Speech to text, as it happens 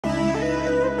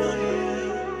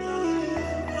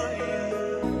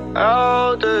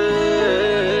all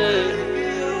day.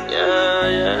 Yeah,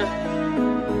 yeah.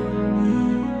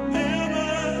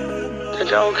 That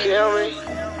don't kill me,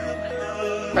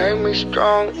 make me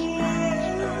strong.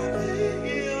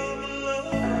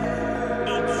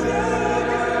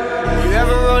 You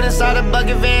ever rode inside a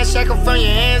bucket van, shackle from your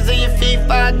hands and your feet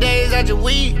 5 days out your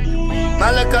week?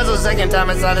 My little cousin second time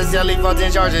inside the cell, he fought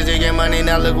 10 charges to get money,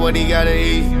 now look what he gotta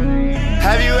eat.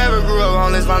 Have you ever grew up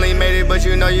homeless, finally made it, but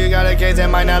you know you got a case that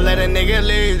might not let a nigga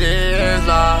leave this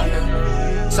life?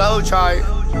 So trite,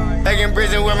 back in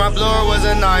prison where my blower was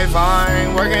a knife,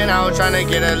 I'm working out trying to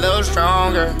get a little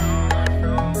stronger.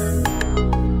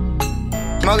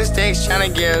 Smoking sticks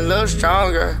trying to get a little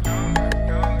stronger.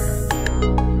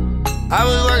 I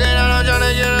was working out, I'm trying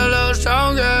to get a little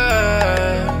stronger.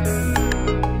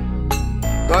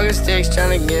 Smoking sticks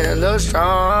trying to get a little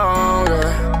stronger.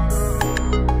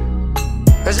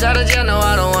 Fresh out of jail, no,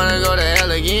 I don't wanna go to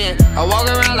hell again. I walk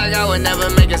around like I would never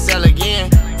make a cell again.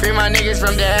 Free my niggas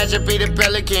from the hatch and be the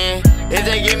pelican. If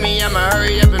they get me, I'ma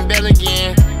hurry up and bail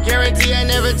again. Guarantee I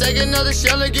never take another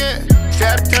shell again.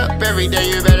 Strapped up every day,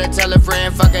 you better tell a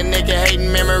friend. Fuck a nigga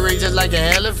hating memory just like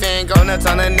an elephant. Go nuts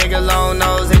on a nigga, long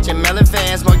nose, hit your melon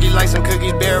fan. Smoke you like some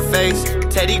cookies, bare face.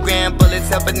 Teddy Graham, bullets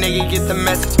help a nigga get the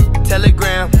message.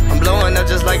 Telegram, I'm blowing up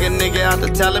just like a nigga out the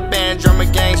Taliban. Drummer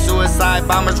gang, suicide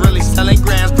bombers really selling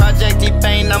grams. Project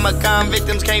Tpain, I'm a con,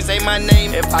 victims can't say my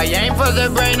name. If I aim for the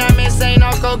brain, I'm insane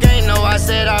off cocaine. No, I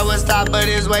said I would stop, but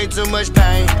it's way too much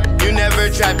pain. You never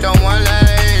trapped on one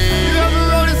lane. You ever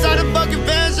rode inside a bucket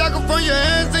van, shackle from your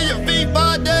hands to your feet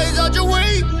 5 days out your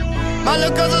week? My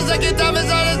little cousin second time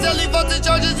inside the cell, he fought the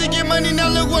charges to get money, now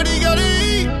look what he gotta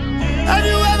eat. Have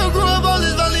you ever grew up all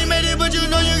this finally made it, but you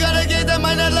know you got a case that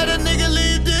might not let a nigga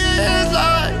leave this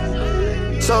life?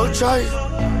 So trite,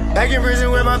 back in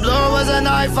prison where my blower was a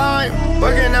knife, I'm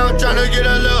working out trying to get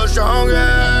a little stronger.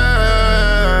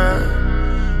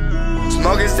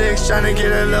 Smoking sticks trying to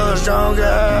get a little stronger.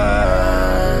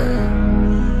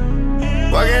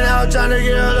 Working out trying to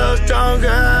get a little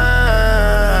stronger.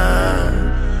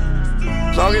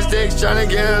 Smoking sticks trying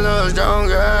to get a little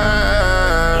stronger.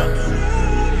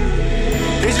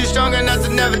 Is you strong enough to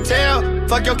never tell?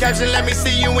 Fuck your caption, let me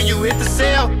see you when you hit the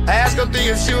cell. I asked her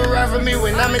if she would ride for me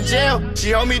when I'm in jail.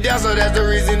 She hold me down, so that's the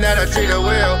reason that I treat her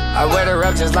well. I wet her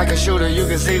up just like a shooter, you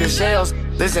can see the shells.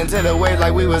 Listen to the waves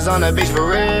like we was on the beach for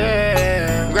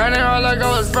real. Grinding hard like I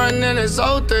was frontin' in this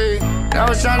 03. I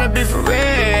was trying to be for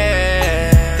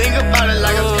real. Think about it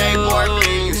like a skateboard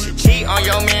beat. You should cheat on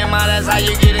your man, ma, that's how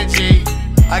you get a G.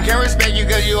 I can respect you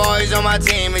cause you always on my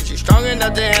team. If you strong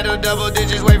enough to handle double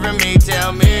digits, wait for me.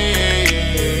 Tell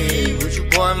me, would you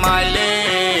pour my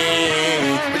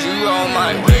lean? Would you roll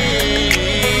my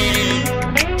weed?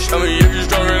 Show me